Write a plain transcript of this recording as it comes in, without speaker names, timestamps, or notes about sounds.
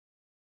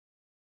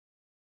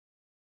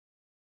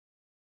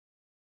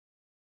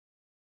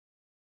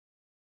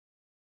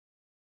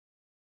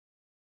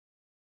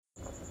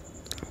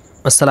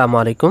Assalamu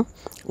alaikum.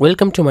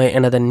 Welcome to my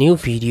another new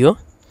video.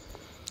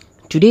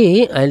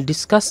 Today I'll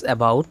discuss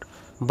about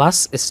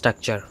bus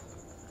structure.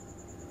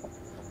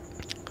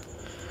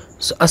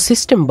 So a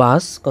system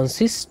bus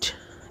consists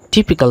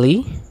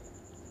typically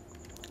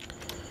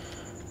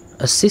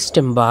a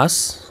system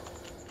bus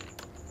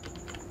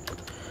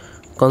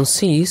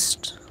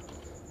consists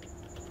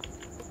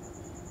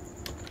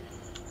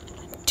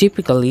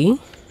typically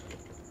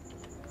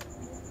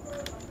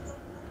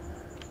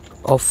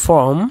of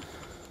from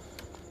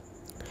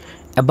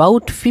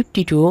about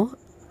 50 to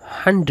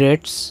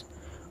hundreds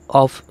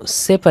of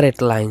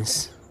separate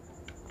lines.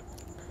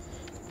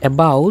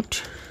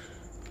 About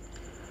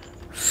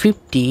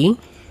 50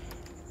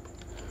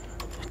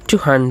 to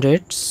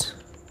hundreds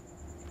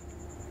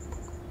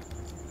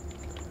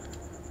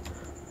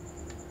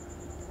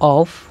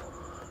of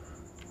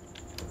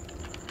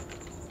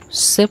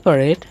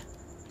separate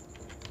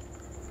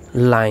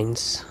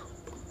lines.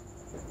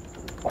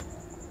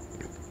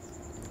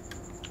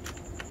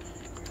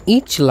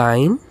 Each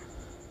line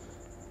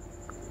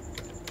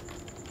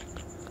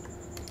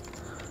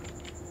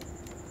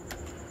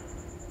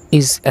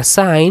is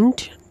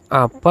assigned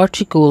a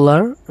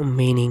particular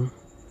meaning.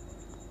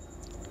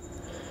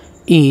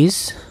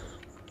 Is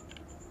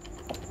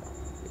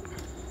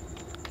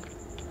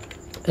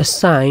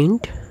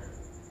assigned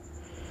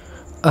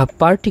a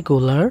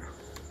particular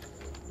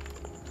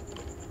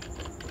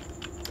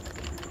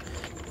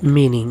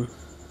meaning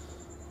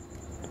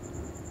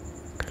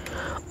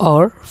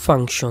or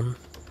function.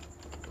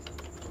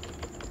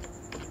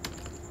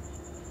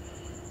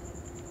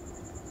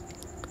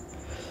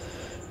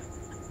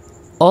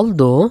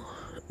 Although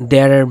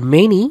there are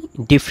many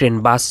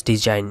different bus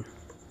design,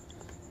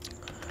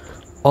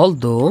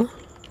 although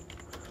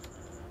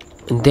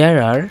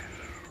there are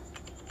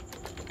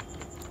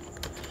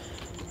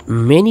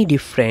many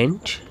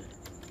different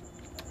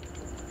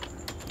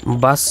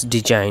bus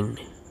design,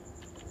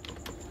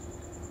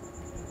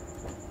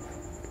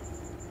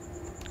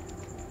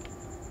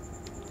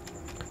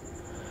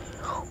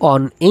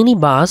 on any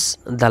bus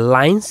the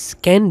lines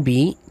can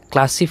be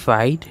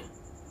classified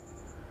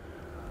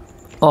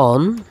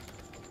on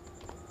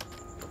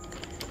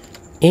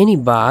any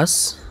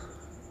bus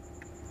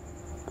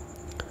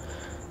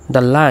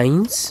the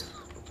lines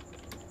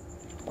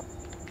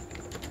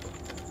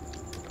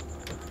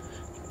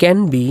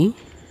can be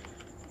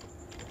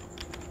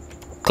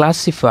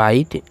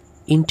classified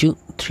into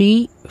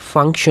three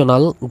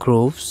functional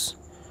groups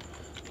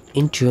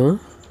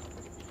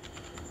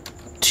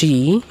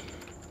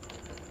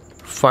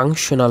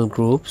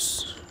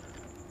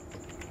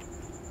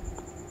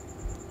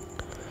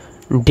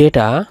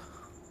data,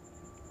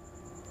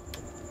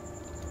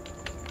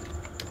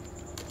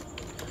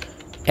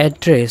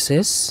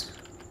 addresses,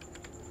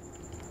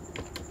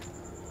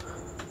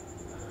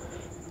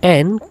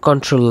 and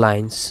control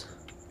lines.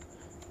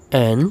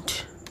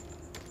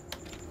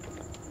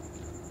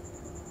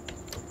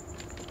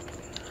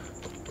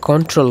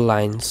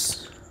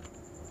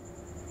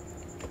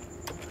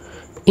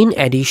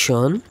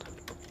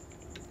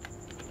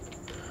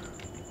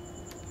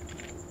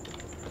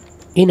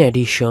 In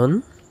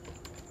addition,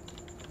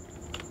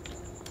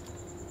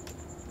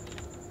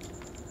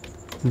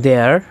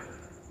 there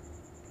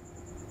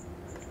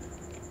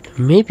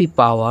may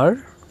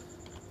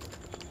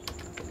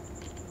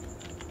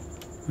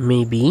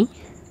be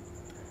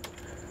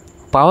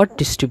power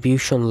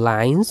distribution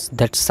lines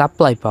that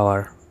supply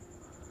power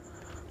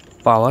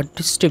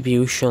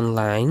distribution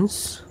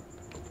lines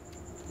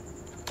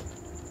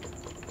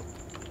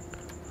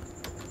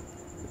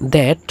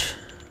that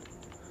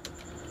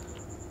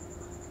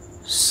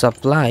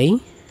supply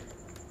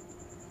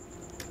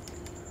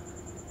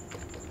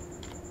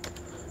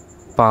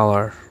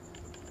power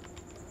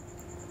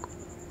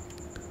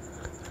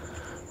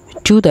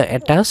to the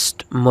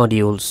attached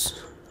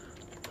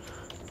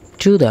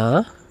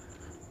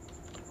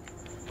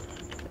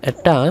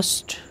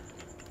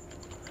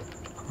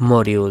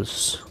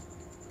modules.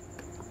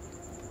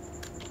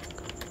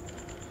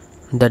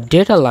 The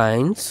data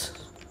lines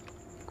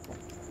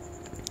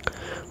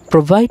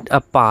provide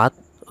a path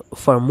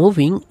for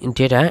moving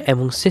data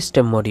among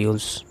system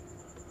modules.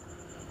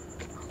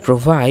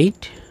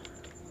 Provide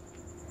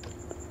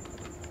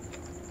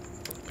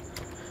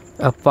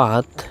a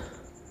path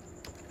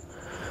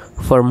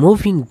for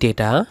moving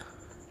data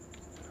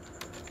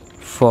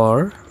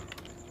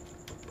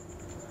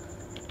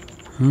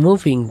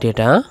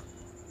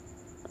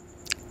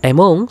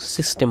among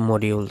system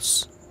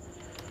modules.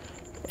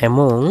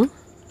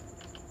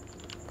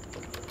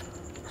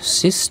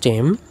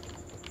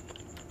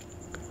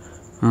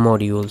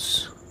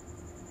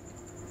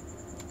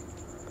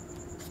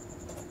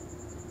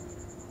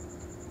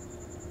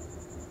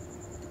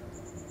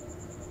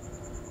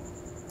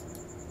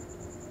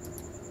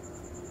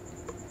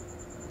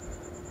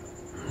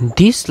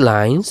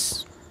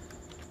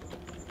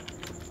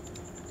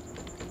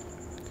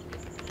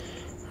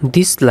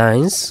 These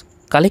lines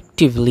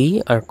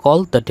collectively are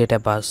called the data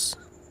bus.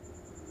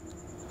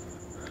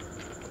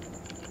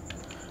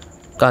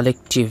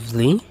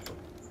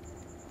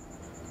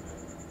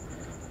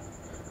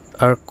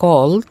 are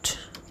called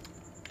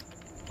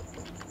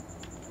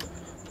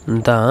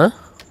the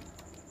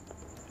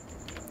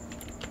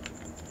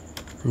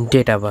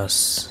data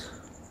bus.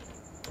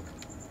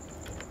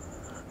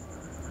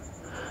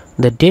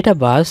 The data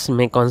bus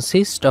may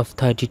consist of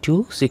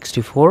 32,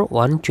 64,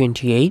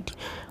 128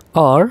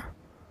 or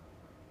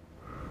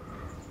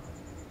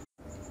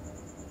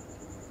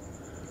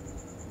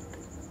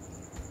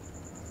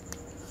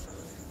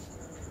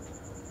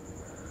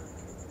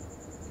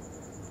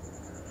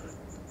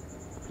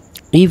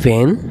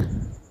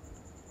even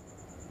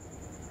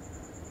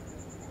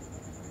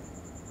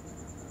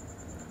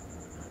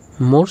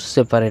more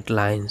separate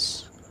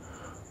lines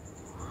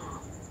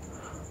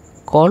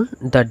called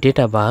the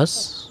data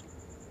bus.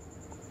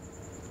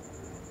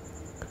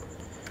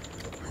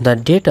 The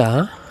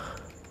data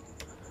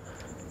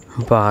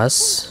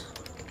bus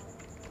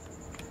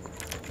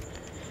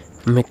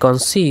may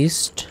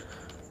consist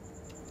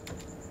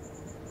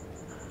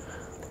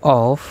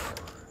of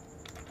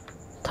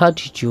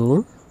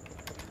 32,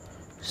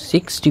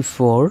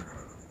 64,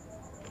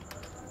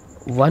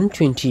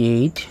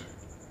 128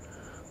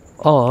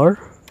 or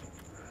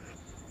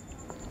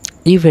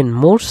even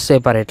more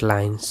separate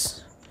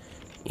lines.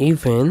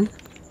 Even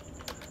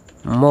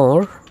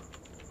more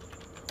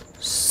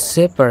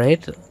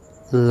separate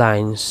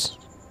lines.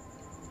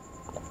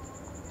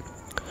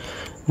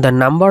 The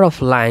number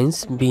of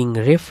lines being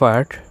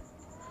referred,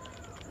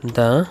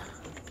 the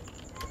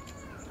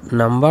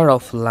number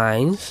of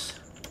lines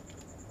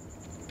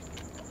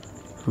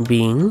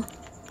being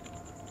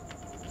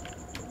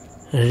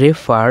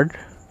referred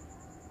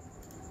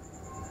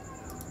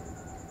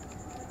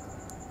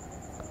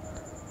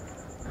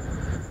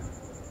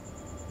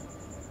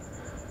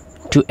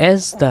to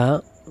as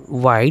the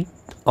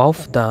width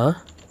of the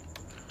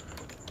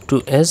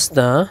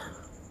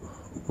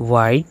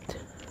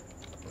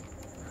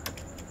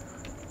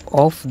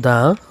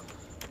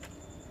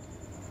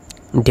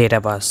data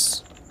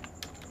bus.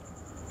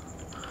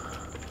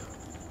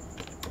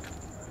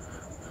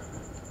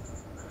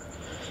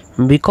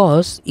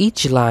 Because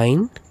each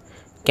line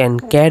can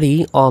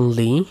carry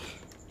only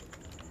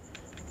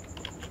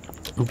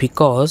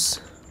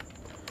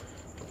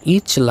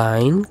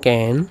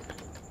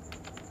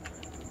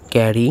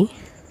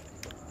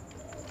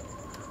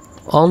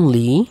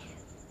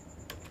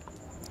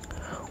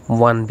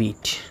one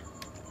bit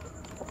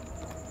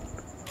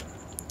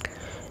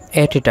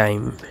at a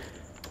time.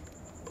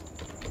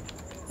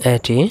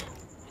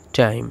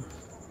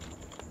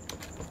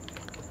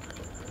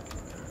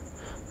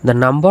 The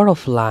number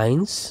of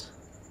lines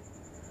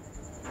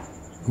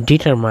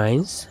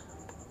determines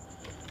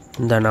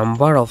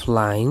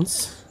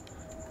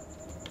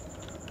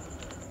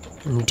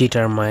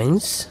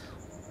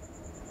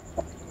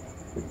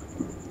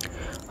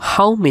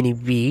how many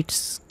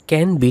bits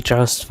can be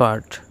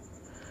transferred.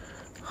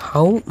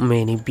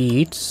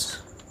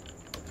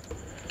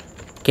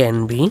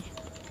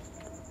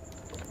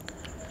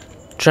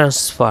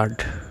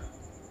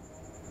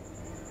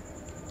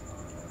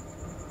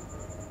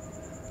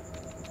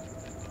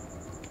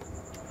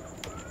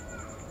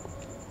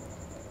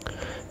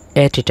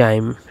 At a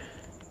time.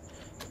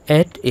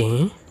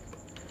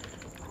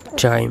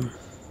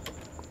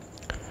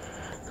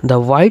 The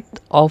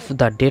width of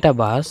the data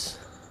bus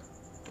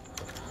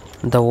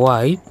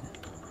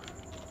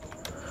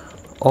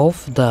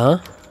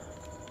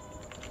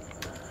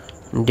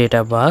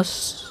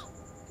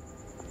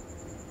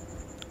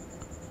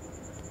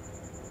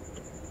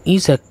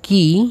is a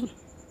key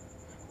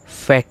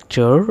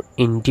factor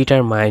in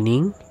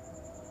determining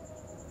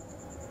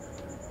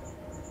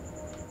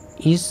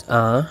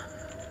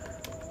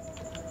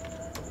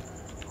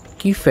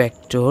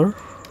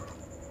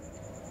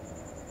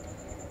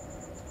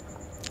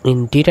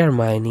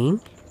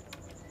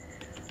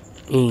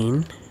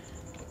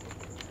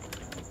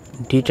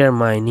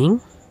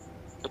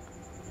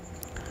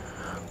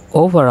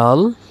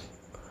overall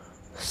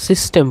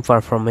system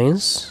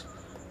performance.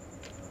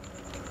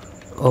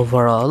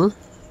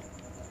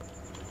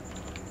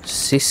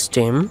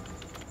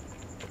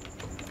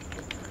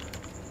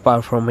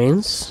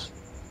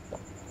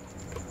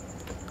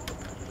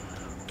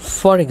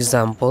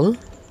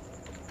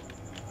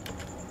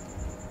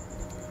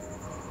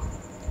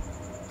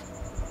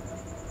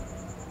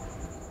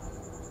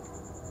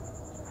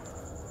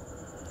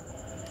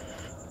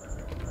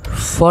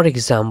 For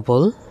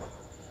example,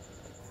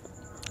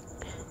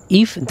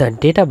 if the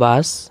data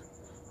bus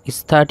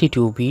is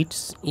 32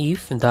 bits,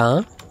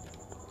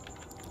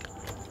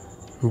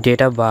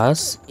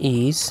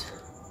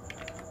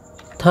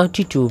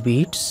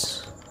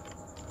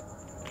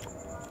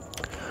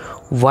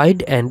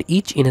 wide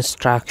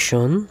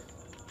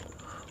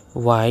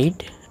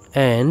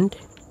and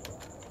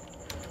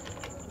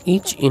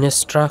each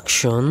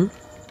instruction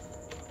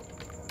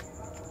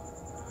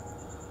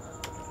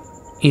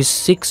is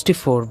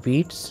 64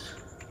 bits,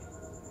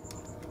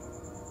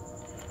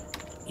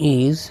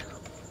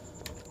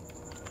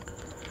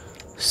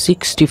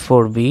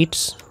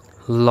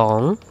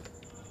 long,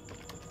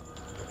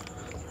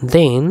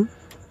 then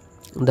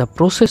the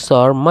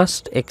processor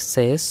must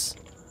access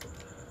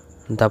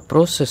the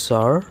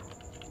processor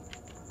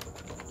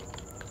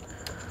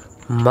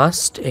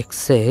must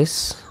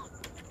access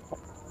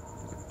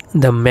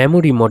the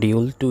memory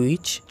module to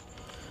which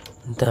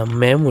the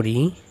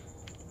memory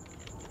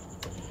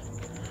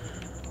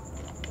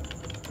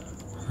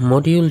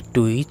module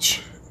to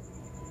which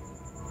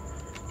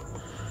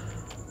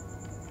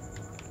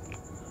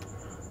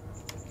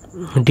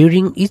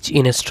during each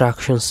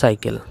instruction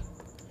cycle.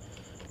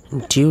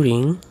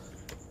 During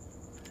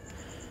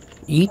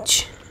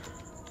each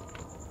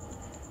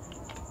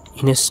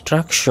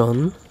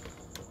instruction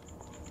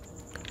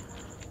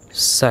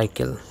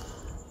cycle,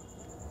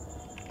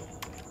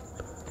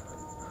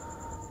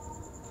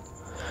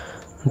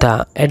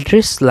 the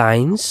address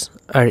lines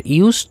are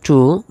used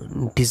to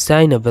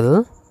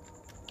designable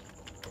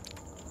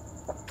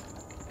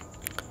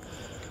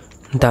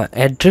the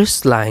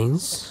address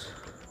lines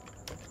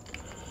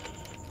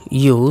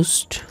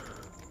used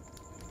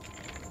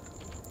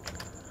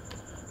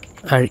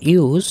are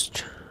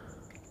used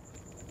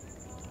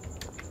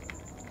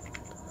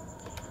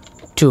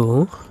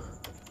to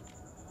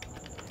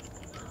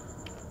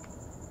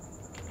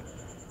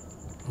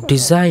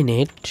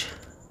designate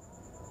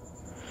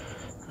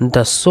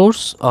the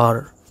source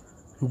or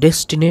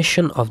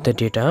destination of the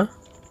data,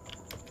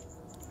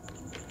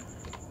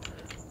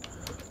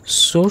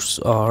 source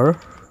or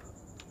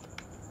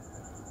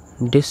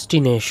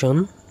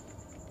destination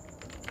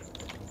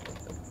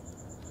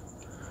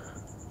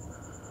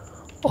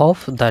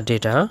of the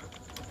data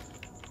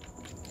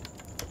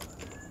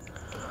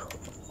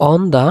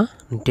on the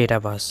data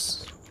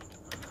bus,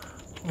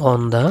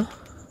 on the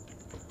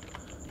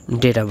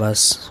data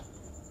bus.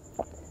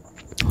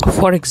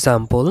 For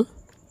example,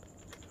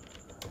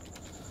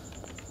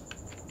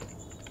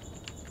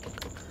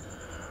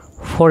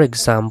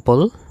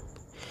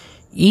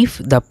 if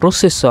the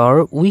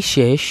processor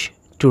wishes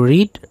to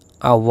read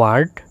a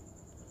word,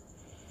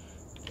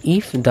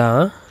 if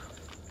the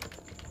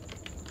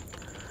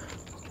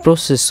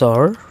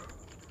processor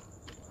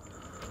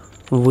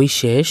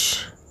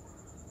wishes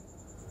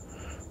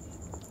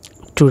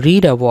to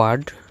read a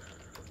word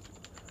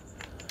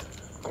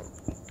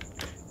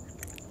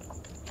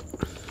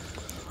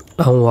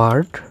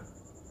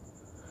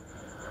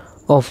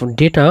of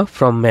data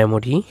from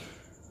memory,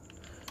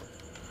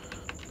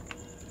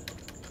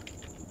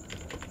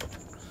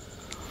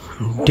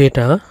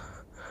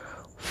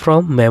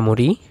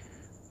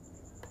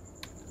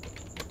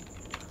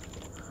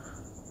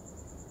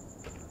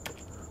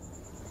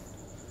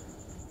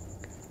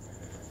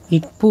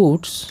 it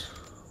puts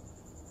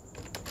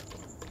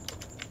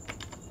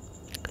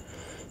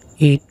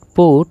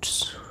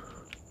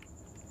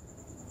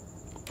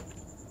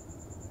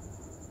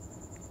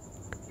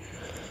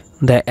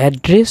the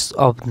address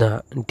of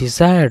the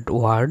desired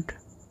word,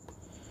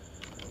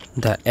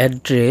 the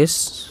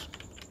address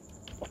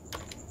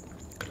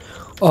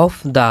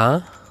of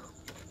the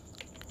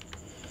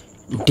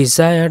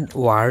desired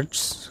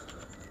words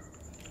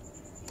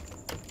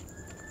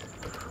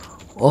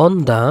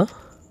on the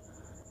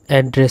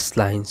address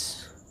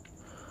lines,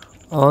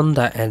 on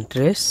the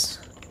address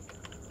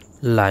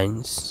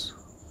lines.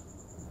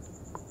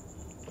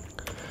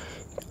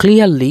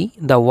 Clearly,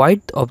 the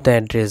width of the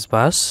address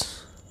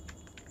bus,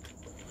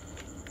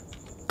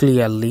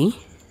 clearly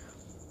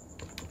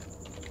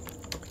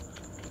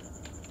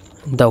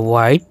the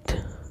width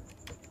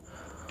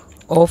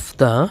of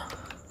the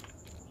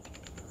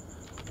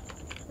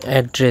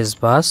address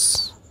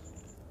bus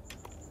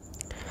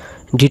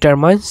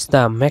determines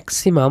the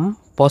maximum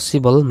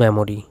possible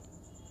memory,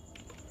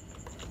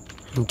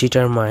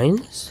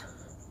 determines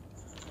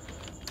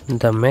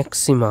the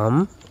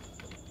maximum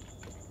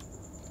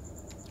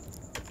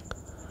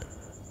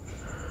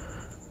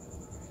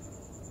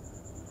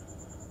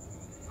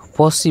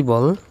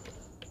possible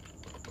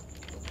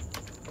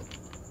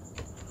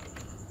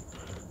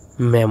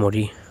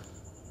memory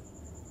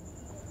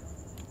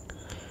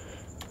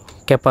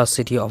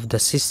capacity of the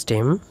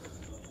system,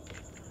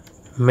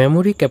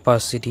 memory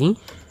capacity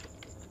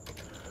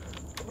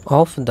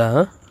of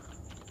the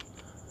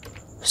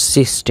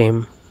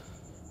system.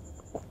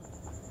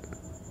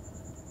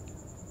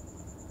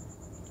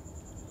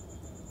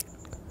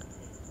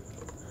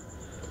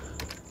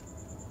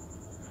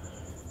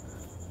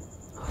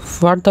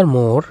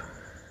 Furthermore,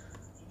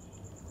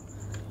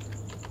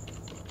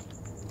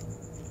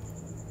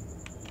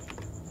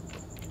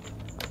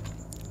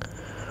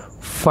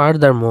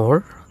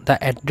 the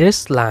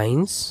address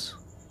lines,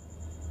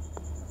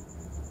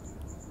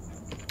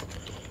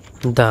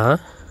 the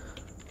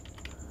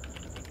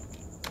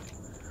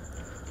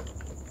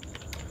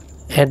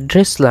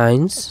address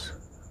lines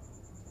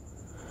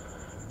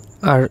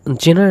are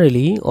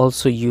generally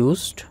also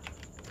used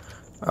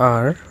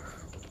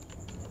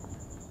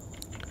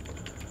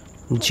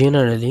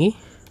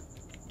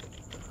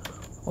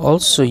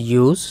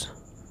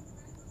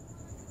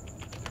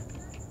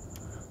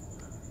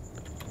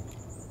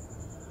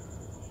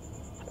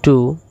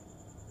to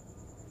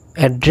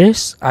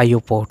address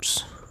I/O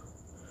ports,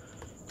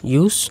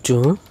 used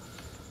to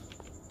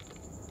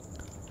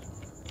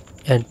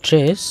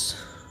address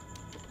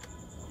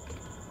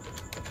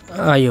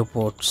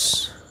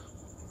airports.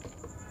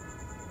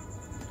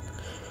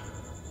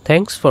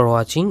 Thanks for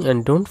watching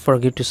and don't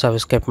forget to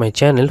subscribe my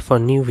channel for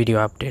new video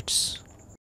updates.